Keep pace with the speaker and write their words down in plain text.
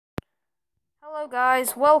Hello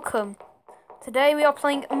guys, welcome. Today we are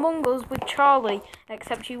playing Among Us with Charlie,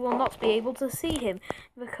 except you will not be able to see him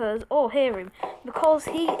or hear him because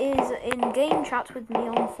he is in game chat with me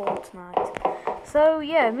on Fortnite. So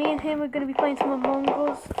yeah, me and him are going to be playing some Among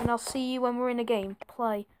Us, and I'll see you when we're in a game.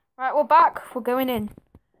 Play. Right, we're back. We're going in.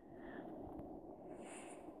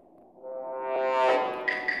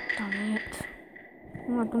 Damn it.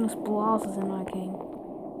 Oh my goodness, Blaz is in my game.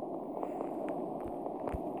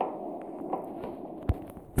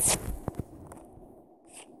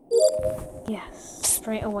 Yes,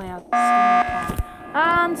 straight away I stand apart.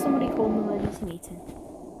 And somebody called an emergency meeting.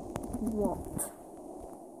 What?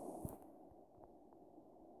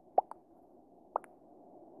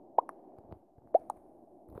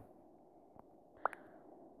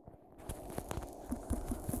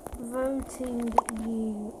 Voting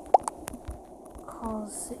you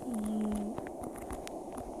cause you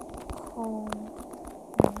called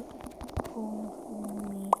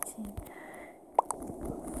meeting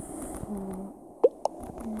for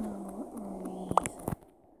no reason.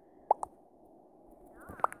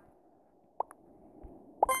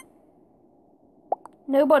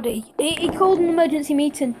 Nobody. He called an emergency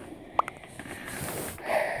meeting.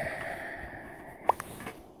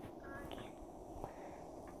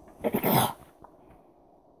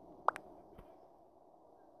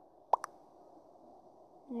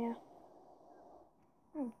 Yeah.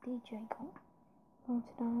 Oh, DJ got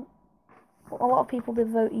voted out. A lot of people did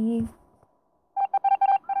vote you.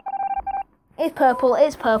 It's purple,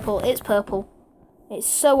 it's purple, it's purple. It's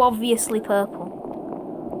so obviously purple.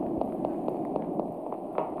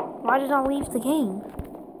 Why did I leave the game?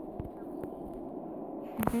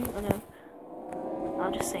 I know.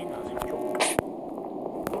 I'm just saying that was a joke.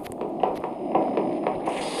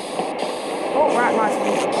 Oh, right, nice.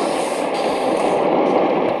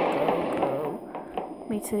 Go.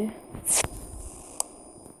 Me too.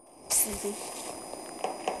 Easy.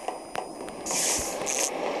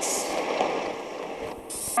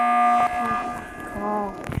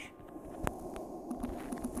 Oh, gosh.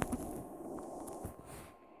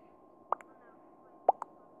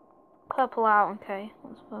 Purple out, okay.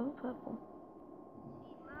 Let's vote purple.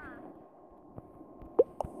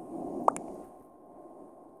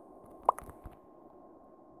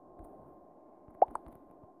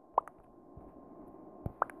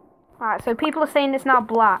 Alright, so people are saying it's now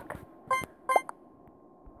black.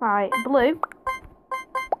 Right, blue.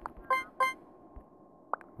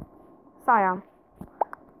 Cyan.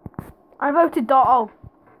 I voted dot. Oh,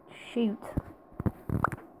 shoot.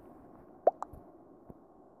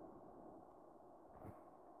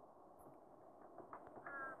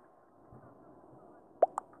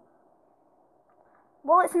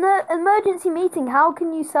 Well, it's an emergency meeting. How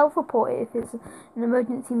can you self-report it if it's an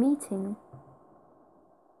emergency meeting?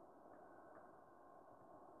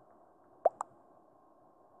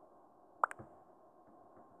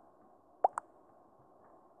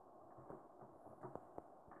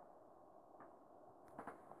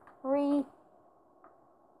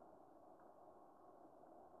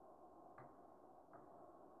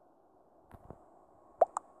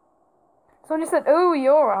 Someone just said, "Oh,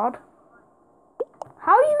 you're odd."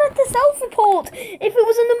 How are you meant to self-report if it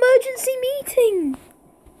was an emergency meeting?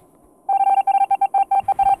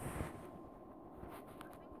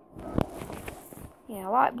 Yeah,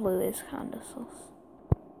 light blue is kind of sus.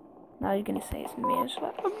 Now you're gonna say it's me. I'm just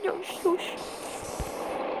like, I'm not shush.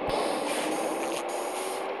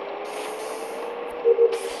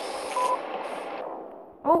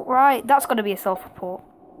 Oh, right, that's got to be a self-report.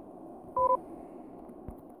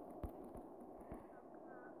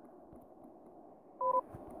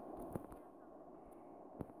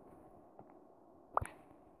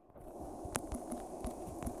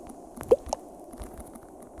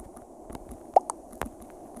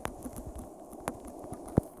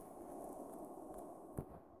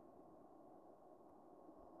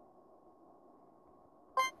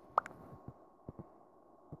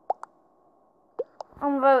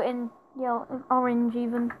 I'm voting yellow, orange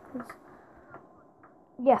even. Cause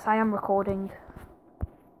yes, I am recording.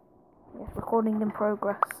 Yes, recording in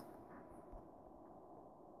progress.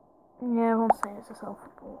 Yeah, everyone's saying it's a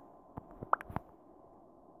self-report.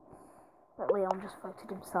 But Leon just voted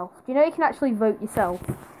himself. Do you know you can actually vote yourself?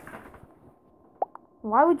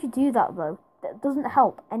 Why would you do that though? That doesn't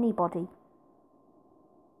help anybody.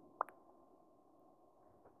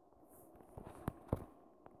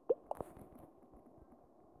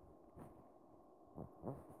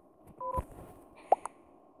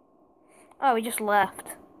 Oh, he just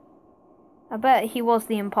left. I bet he was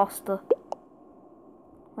the imposter.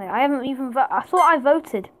 Wait, I haven't even I thought I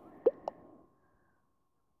voted.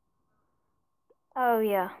 Oh,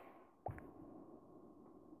 yeah.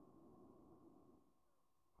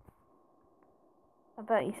 I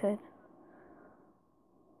bet you said.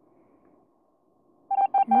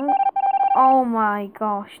 No. Oh my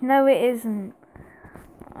gosh. No, it isn't.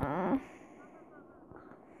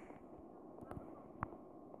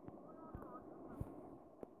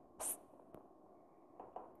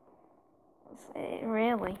 Is it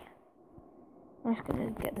really? I'm just gonna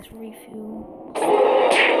get this refuel.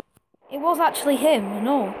 It was actually him and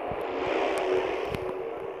all.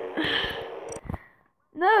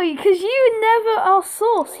 No, because you never are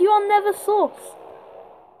source. You are never source.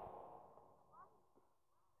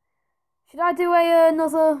 Should I do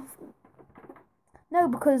another? No,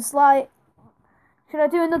 because like, should I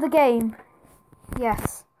do another game?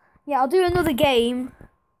 Yes. Yeah, I'll do another game.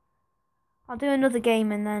 I'll do another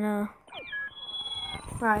game and then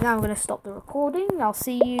Right, now I'm gonna stop the recording. I'll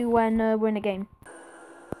see you when we're in a game.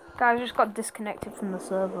 Guys, I just got disconnected from the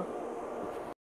server.